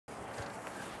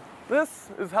This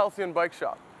is Halcyon Bike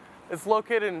Shop. It's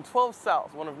located in 12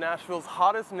 South, one of Nashville's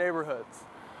hottest neighborhoods.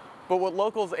 But what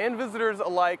locals and visitors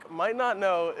alike might not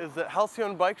know is that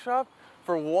Halcyon Bike Shop,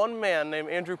 for one man named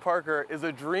Andrew Parker, is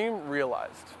a dream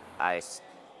realized. I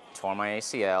tore my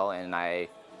ACL and I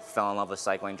fell in love with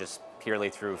cycling just purely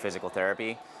through physical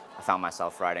therapy. I found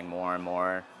myself riding more and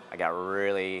more. I got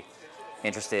really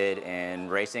interested in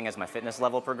racing as my fitness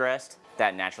level progressed.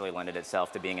 That naturally lended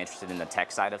itself to being interested in the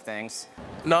tech side of things.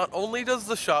 Not only does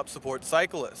the shop support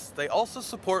cyclists, they also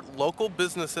support local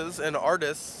businesses and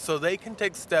artists so they can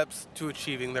take steps to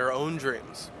achieving their own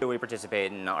dreams. We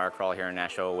participate in our crawl here in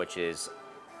Nashville, which is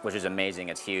amazing.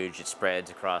 It's huge. It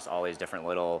spreads across all these different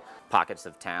little pockets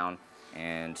of town,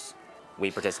 and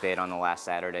we participate on the last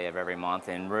Saturday of every month,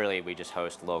 and really we just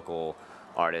host local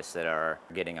artists that are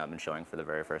getting up and showing for the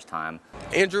very first time.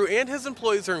 Andrew and his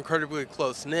employees are incredibly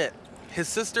close-knit. His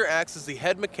sister acts as the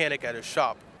head mechanic at his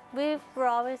shop. We were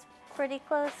always pretty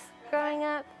close growing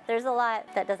up. There's a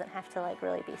lot that doesn't have to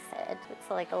really be said. It's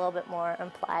a little bit more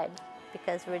implied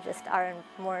because we just are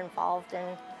more involved in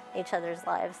each other's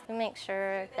lives. We make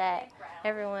sure that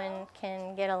everyone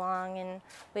can get along, and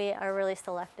we are really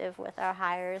selective with our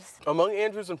hires. Among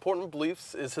Andrew's important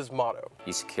beliefs is his motto.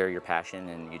 You secure your passion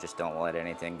and you just don't let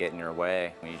anything get in your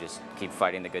way. You just keep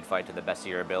fighting the good fight to the best of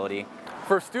your ability.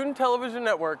 For Student Television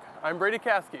Network, I'm Brady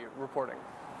Caskey reporting.